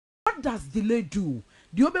what does delay do?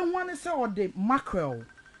 The open one is or the mackerel.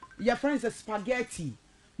 Your friends are spaghetti.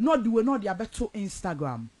 Not the way not the better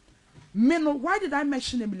Instagram. Meno, why did I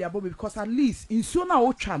mention Emilia Bobby? Because at least in Sona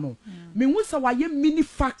O channel, me was a mini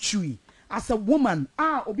factory as a woman.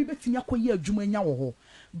 Obi betinya ko ye adwuma nya wo ho.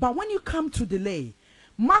 But when you come to delay,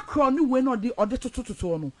 macro ni we no the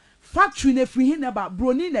to no. Factory ne free hin about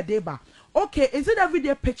broni na deba. Okay, is it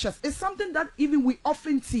everyday pictures? It's something that even we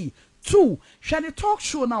often see. Two, shall the talk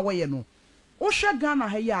show now where you know. Osha Ghana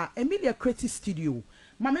heya Emilia Creative Studio.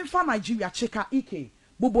 Mame fa Nigeria cheka Ike.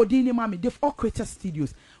 Bobodini mami, they've all created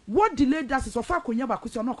studios. What delay does is offer akunya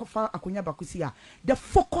bakusi or not offer akunya bakusi. The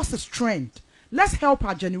focus is trend. Let's help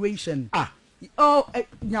our generation.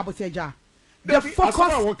 Nyaboteja. The focus.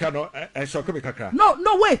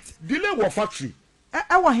 No, wait. Delay what factory?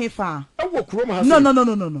 No.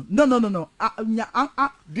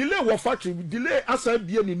 Delay what factory? Delay as I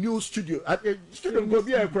be in a new studio. Studio go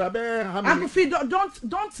be a don't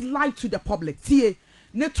lie to the public. The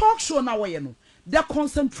talk show now you know. The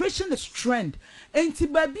concentration is trend. And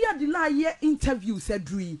baby a delay interviews said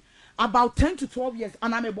about 10 to 12 years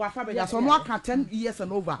and I'm a boyfriend so no can 10 years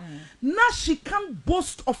and over. Now she can't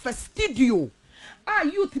boast of a studio.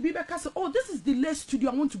 You to be because this is the last studio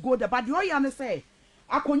I want to go there. But you say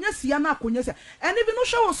akonya sia na akonya sia. And even no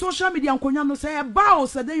show on social media akonya no say ba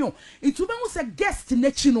say den yo. It will be say guest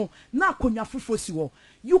nechi no na akonya fufo si wo.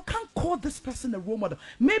 You can't call this person a role model.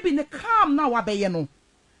 Maybe in a calm now abeye no.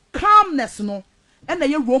 Calmness no. And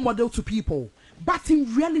they are role model to people. But in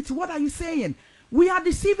reality, what are you saying? We are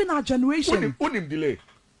deceiving our generation. Unim delay.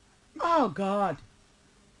 Oh God.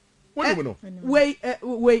 What do you know? Wait,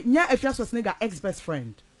 yeah, if you're supposed to nigga ex-best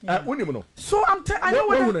friend. So I know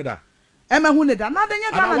what that. Emma Huneda. Now then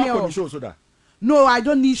you No, I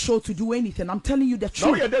don't need show to do anything. I'm telling you the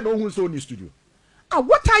truth. No, you don't know who's on the studio.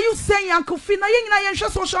 What are you saying, Uncle Fina? You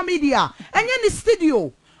social media and you in the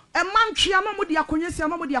studio. A man what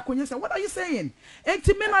are you saying? And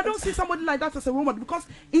to me, I don't see somebody like that as a woman because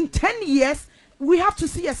in 10 years we have to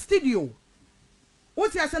see a studio.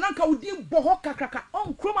 What's your son? Uncle Udim Bohoka Kraka.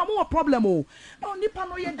 Oh, Chroma more problem. Oh, Nipa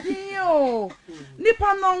no ye deal.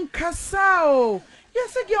 Nipa non Casao.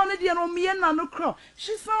 Yes, again, no crow.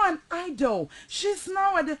 She's now an idol. She's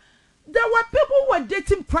now at the. There were people who were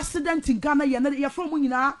dating president in Ghana. You're from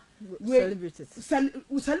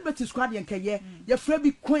celebrities squad and Kaye, your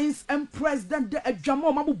Frebby Queens and President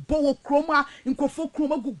Jamo Mabu Bowo Chroma in Kofo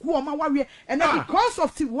Chroma Guama Warrior. And then because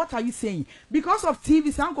of TV, what are you saying? Because of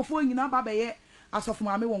TV, Sanko for in Abaye, as of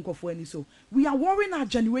Mame won't go for any so. We are worrying our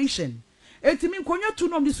generation. It means when you're too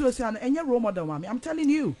this way and you're role model, mommy. I'm telling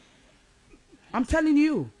you. And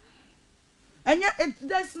yet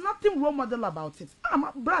there's nothing role model about it. I'm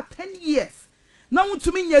brought 10 years. Now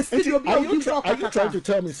to me, yes, studio. Are you trying to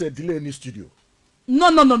tell me say delay in the studio? No.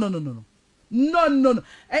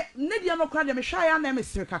 Nedia no crowd. Me shy and me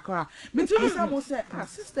Mr. Kakara. Me too. Someone say,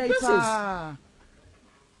 sister, this is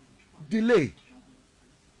delay.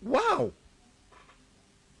 Wow.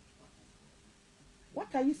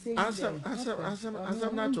 What are you saying?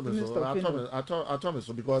 I'm not I told me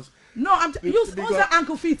so because no, you also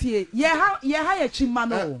Uncle Fiti. Yeah, how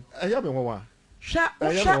chimano.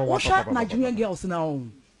 Osha Nigerian girls now.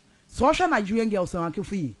 So Osha Nigerian girls now, Uncle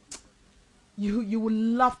Fee. You will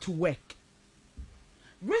love to work.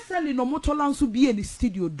 Recently, no motorlands will be in the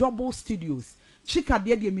studio, double studios. Chika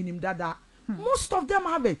de minim dada. Most of them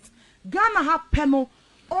have it. Ghana have panel.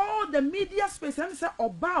 All the media space and say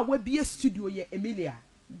Oba will be a studio ye Emilia.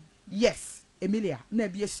 Yes, Emilia, ne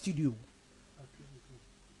be a studio.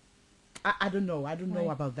 I don't know. I don't know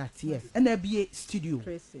about that. Yes. And there be a studio.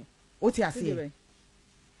 Crazy. What you say?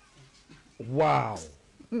 Wow.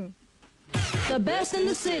 The best in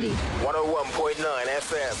the city. 101.9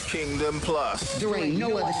 FM, Kingdom Plus. There ain't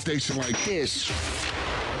no other station like this.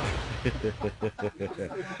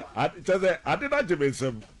 I did not do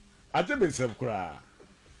some. I did some cry.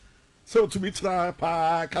 So to me,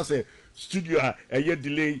 I say studio a year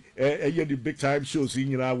delay a year the big time shows in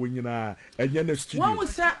your when you know and the studio. One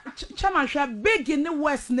was Chaman big in the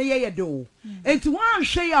West near do. And to one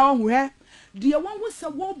share on where the one was a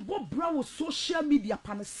Bob Brown social media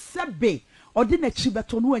pan sebe or didn't achieve a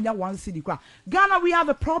tonu and one city. Ghana, we have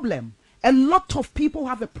a problem. A lot of people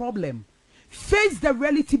have a problem. Face the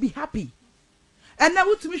reality, be happy. And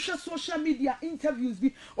now to me social media interviews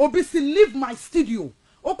be obviously leave my studio.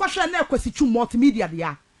 Okosha na kwesichum multimedia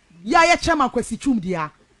dia. Ya chairman kwesichum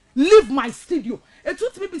dia. Leave my studio. E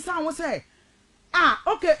tut me be say say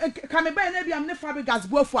okay, can me buy na bi am ne Fabregas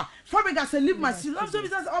boafua. Fabregas say leave my studio. So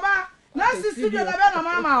business oba. Last studio na be na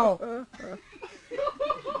mama o.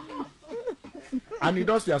 And he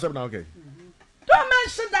does yourself now okay. Don't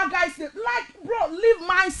mention that guy's name. Like, bro, leave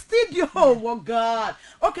my studio. Oh God.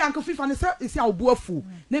 Okay, Uncle Fifa, is our buafu.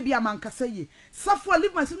 Maybe a man can say, Safowaa,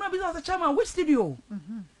 leave my studio. Because the chairman, which studio?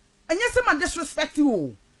 And yes, man disrespect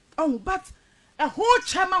you. Oh, but a whole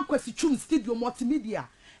chairman question studio multimedia.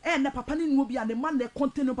 And the papa will be and the man that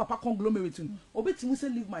contain papa conglomerate. Obeti will say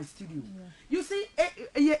leave my studio. You see,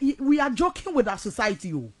 we are joking with our society.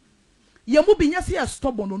 You mu binya say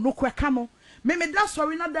stubborn no kweka me da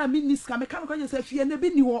sorry na da mi niska me kan ko je say fie na bi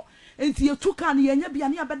ni ho enti ye tuka na ye nya bia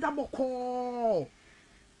na abeda boko.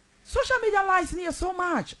 Social media lies near so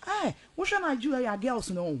much. Eh, what should Nigeria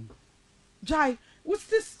girls no? Jai, what's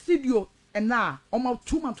this studio and now almost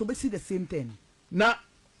 2 months to be see the same thing. Now,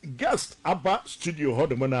 guest about studio hold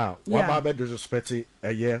them now. What about disrespect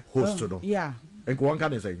a year host no? Yeah. And one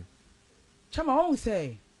can say. Chama always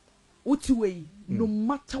say, Uti no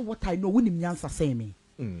matter what I know, when him answer say me.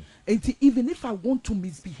 And even if I want to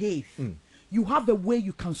misbehave, you have a way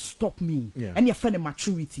you can stop me. Yeah. And your friend of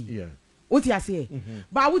maturity. Yeah. What I say?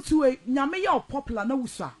 But I would to nyame ya popular na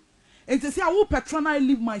usa. And to say I will patronize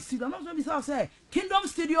leave my studio. Not so be say Kingdom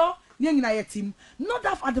Studio, nyina ye team. Not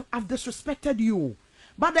that I've disrespected you.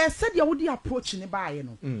 But they said you would approach in by you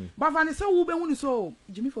know. But when they say we be won so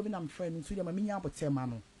Jimmy for being I'm friend so my minya but tell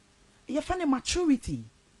man. Your friend of maturity.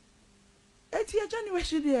 Eti ya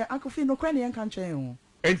generation there Uncle Fee no cry na kan chen o.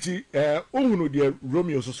 Enti ohunu de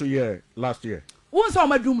Romeo so year last year. Won so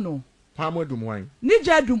madum no. Pamo dum wan. Ni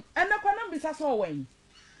jadum. Ena kwa na bisa so wen.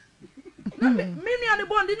 Me and the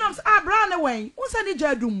bond dinoms brown away. Won say ni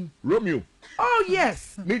jadum. Romeo. Oh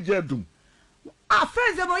yes. Ni jadum.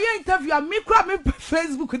 Friends no ye interview me crap me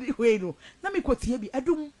Facebook the way no. Na me kwatie bi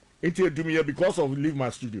adum. Enti adum here because of leave my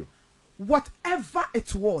studio. Whatever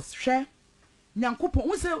it was, share. Nyankopon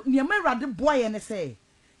won say niam awrade boy ene say.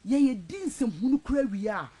 Ye din sem hunu kura wi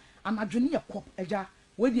a anadwene ye kop eja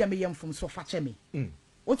we dia me yem from so fa che me.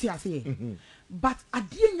 What you say? But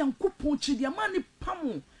adie nyankopon chi dia man ni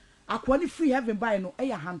pam akwani free heaven by no e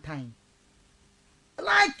ya hand time.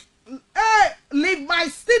 Like leave my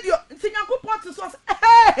studio. Nyankopon to so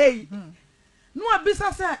hey. No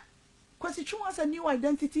abisa say kwesi chu wants a new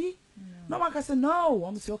identity. No one can say no.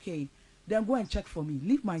 I'm say okay. Then go and check for me.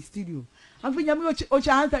 Leave my studio. I'm going to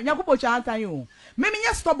Ochanta. Yakubo Ochanta you. Me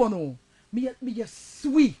stubborn no. Me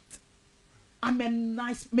sweet. I'm a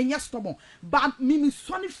nice. Me stubborn. But me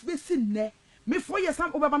sunny face ne. Me 4 years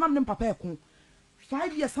am over banam papa ekun.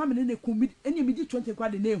 5 years am ne ku me any me 20 kwa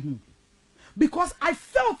de na hu. Because I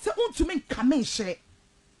felt to me come share.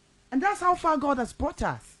 And that's how far God has brought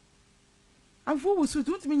us. I'm full with sweet.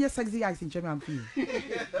 Don't mean sexy eyes in German.